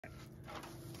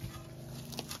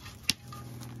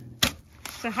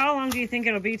So how long do you think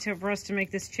it'll be for us to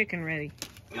make this chicken ready?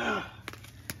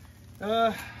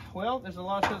 Well, there's a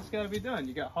lot of stuff that's got to be done.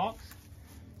 You got hawks,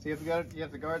 so you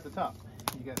have to guard the top.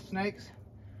 You got snakes.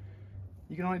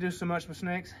 You can only do so much with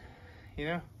snakes, you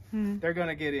know. They're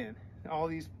gonna get in. All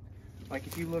these, like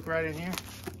if you look right in here,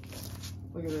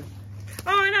 look at this.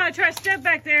 Oh, I know. I tried to step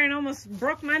back there and almost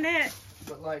broke my neck.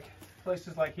 But like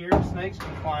places like here, snakes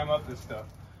can climb up this stuff.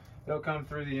 They'll come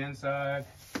through the inside.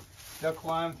 They'll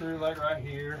climb through like right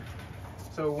here.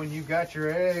 So when you got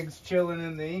your eggs chilling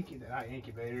in the not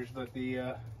incubators, but the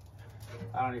I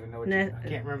don't even know what I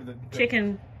can't remember the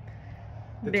chicken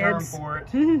the beds. term for it.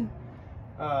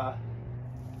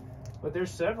 But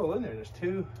there's several in there. There's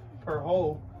 2 per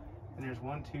hole, and there's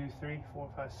 1, 2, 3, 4,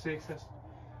 5, 6.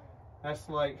 That's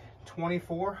like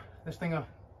 24. This thing will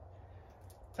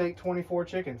take 24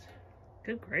 chickens.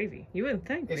 Good gravy. You wouldn't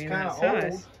think. It's kind of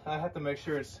old. I have to make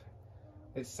sure it's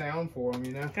sound for them,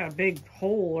 you know. Got a big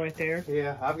hole right there.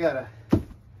 Yeah, I've got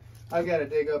to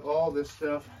dig up all this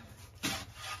stuff.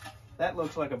 That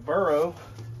looks like a burrow.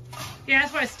 Yeah,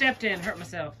 that's why I stepped in, hurt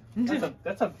myself.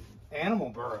 That's a animal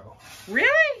burrow.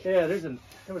 Really? Yeah, there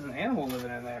was an animal living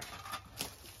in there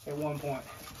at one point.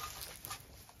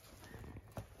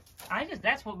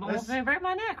 That's what almost broke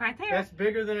my neck right there. That's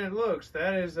bigger than it looks.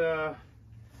 That is let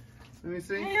me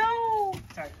see. Hello.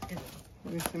 Sorry.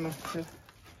 Let me see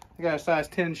I got a size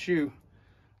 10 shoe.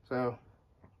 So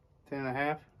 10 and a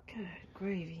half. Good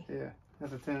gravy. Yeah,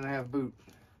 that's a 10 and a half boot.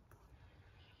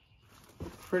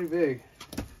 Pretty big.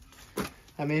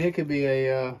 I mean, it could be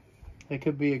a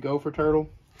gopher turtle.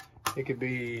 It could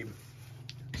be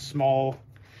small.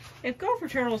 If gopher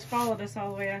turtles followed us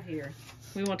all the way out here,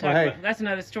 we won't talk Well, hey, about it. That's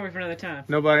another story for another time.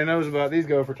 Nobody knows about these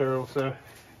gopher turtles, so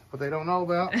what they don't know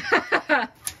about.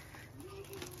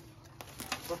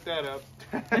 Look that up.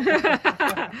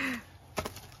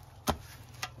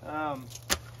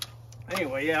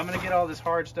 Anyway, yeah, I'm gonna get all this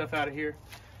hard stuff out of here.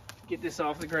 Get this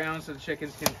off the ground so the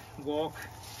chickens can walk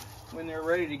when they're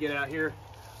ready to get out here.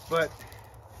 But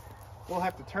we'll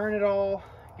have to turn it all,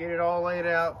 get it all laid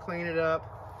out, clean it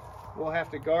up. We'll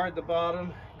have to guard the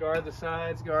bottom, guard the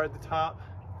sides, guard the top.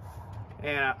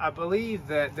 And I believe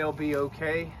that they'll be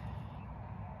okay.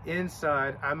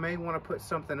 Inside, I may want to put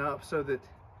something up so that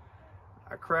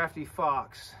a crafty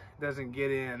fox doesn't get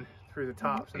in through the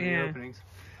tops and the openings.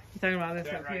 You're talking about this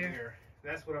That up right here. here.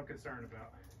 That's what I'm concerned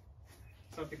about.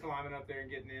 Something climbing up there and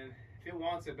getting in. If it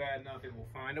wants it bad enough, it will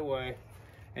find a way.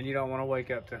 And you don't want to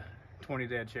wake up to 20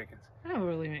 dead chickens. That would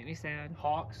really make me sad.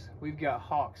 Hawks, we've got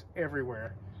hawks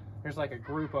everywhere. There's like a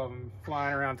group of them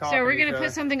flying around talking. So we're gonna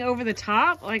put something over the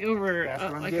top, like over,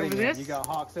 like over this. You got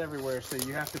hawks everywhere, so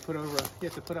you have to put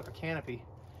up a canopy,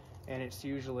 and it's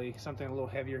usually something a little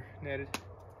heavier netted.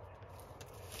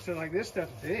 So like this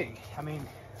stuff's big. I mean,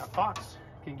 a fox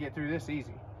can get through this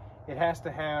easy. It has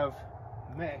to have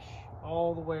mesh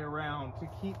all the way around to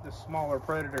keep the smaller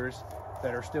predators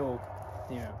that are still,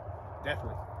 you know,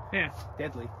 deadly. Yeah.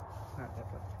 Deadly, not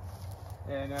deadly.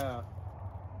 And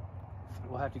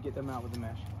we'll have to get them out with the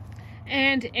mesh.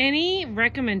 And any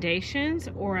recommendations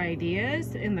or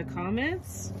ideas in the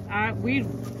comments, we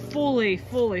fully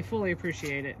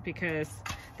appreciate it, because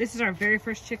this is our very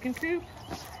first chicken coop,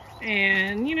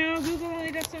 and you know, Google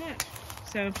only does so much.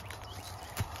 So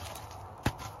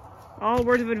all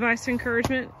words of advice and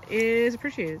encouragement is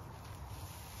appreciated.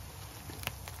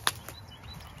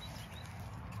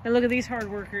 And look at these hard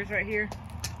workers right here.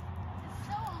 It's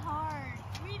so hard.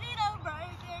 We need a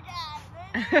break,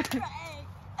 guys.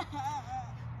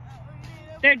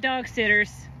 They're dog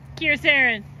sitters. Kira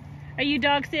Saren, are you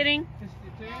dog sitting?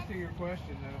 To answer your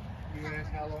question though, you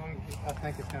asked how long I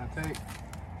think it's going to take.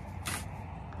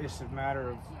 It's a matter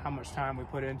of how much time we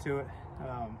put into it.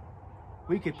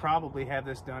 We could probably have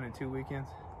this done in 2 weekends.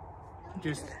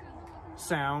 Just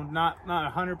sound, not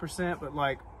 100%, but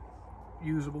like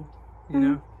usable, you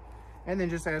know. And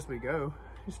then just as we go,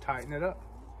 just tighten it up.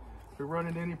 If we run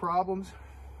into any problems,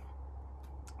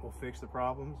 we'll fix the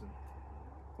problems and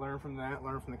learn from that,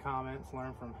 learn from the comments,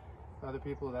 learn from other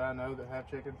people that I know that have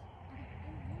chickens.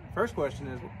 First question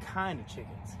is, what kind of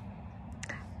chickens?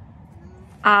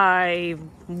 I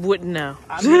wouldn't know.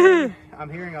 I'm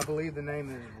hearing, I believe the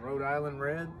name is Rhode Island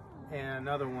Red, and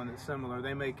another one that's similar.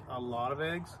 They make a lot of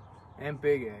eggs and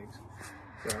big eggs.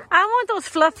 So, I want those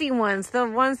fluffy ones, the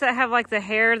ones that have like the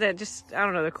hair that just, I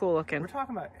don't know, they're cool looking. we're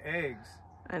talking about eggs.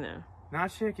 I know.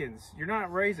 Not chickens. You're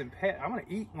not raising pet. I'm gonna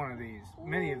eat one of these.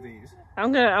 Many of these.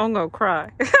 I'm gonna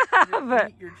cry. But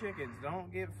eat your chickens.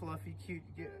 Don't get fluffy, cute.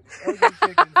 Get ugly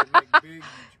chickens that make big,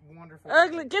 wonderful.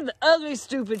 ugly, get the ugly,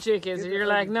 stupid chickens. Get And the you're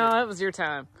like, ugly no, chickens. that was your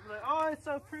time. Like, oh, it's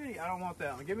so pretty. I don't want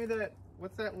that one. Give me that.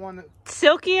 What's that one? That,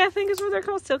 Silky, I think is what they're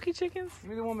called. Silky chickens. give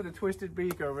me the one with the twisted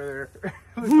beak over there.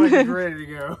 Looks like he's ready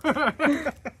to go.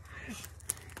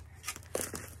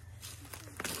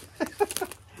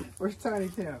 Where's Tiny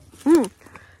Tim?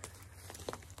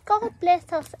 God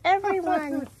bless us,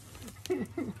 everyone.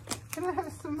 Can I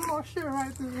have some more? Sure,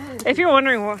 right through here. If you're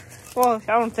wondering, well,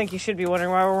 I don't think you should be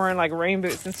wondering why we're wearing like rain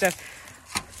boots and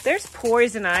stuff. There's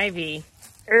poison ivy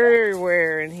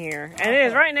everywhere in here, and it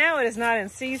is right now. It is not in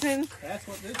season, That's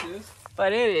what this is.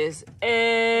 but it is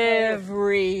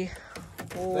everywhere. That is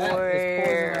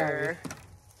poison ivy.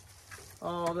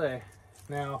 All day.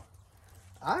 Now,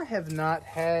 I have not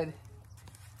had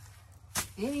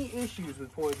any issues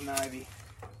with poison ivy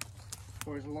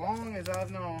for as long as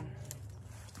I've known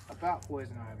about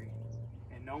poison ivy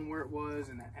and known where it was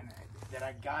and that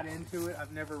I got into it.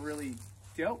 I've never really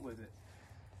dealt with it.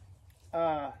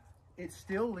 It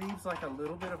still leaves like a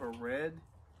little bit of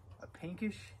a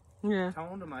pinkish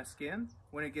tone to my skin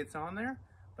when it gets on there,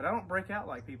 but I don't break out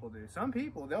like people do. Some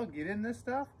people, they'll get in this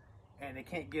stuff and they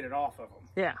can't get it off of them.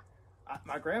 Yeah.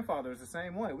 My grandfather was the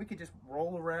same way. We could just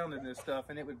roll around in this stuff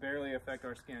and it would barely affect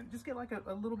our skin. Just get like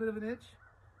a little bit of an itch,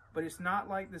 but it's not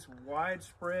like this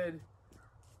widespread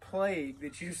plague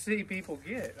that you see people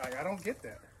get. Like, I don't get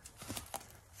that.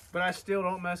 But I still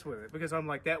don't mess with it because I'm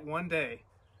like, that one day,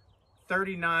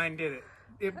 39 did it.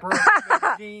 It broke.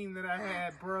 The gene that I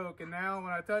had broke, and now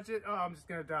when I touch it, oh, I'm just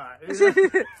gonna die.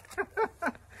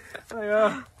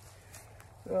 Like,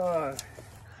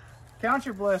 count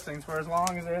your blessings for as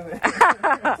long as they're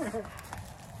there.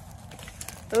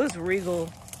 Those regal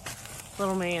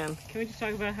little man. Can we just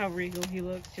talk about how regal he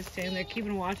looks? Just standing there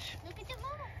keeping watch. Look at your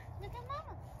mama. Look at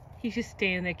mama. He's just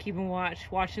standing there keeping watch,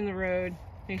 watching the road,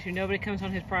 making sure nobody comes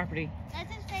on his property.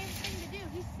 That's his favorite thing to do.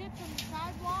 He sits on the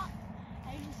sidewalk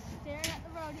and he's just staring at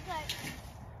the road. He's like,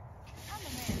 I'm a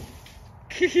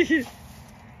man. Is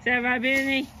that right,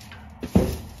 Benny?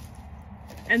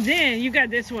 And then you got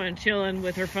this one chilling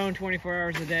with her phone 24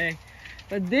 hours a day.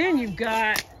 But then you've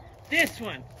got this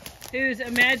one who's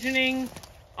imagining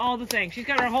all the things. She's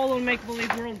got her whole little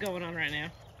make-believe world going on right now.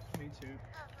 Me too.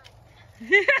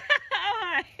 Oh,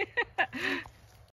 hi.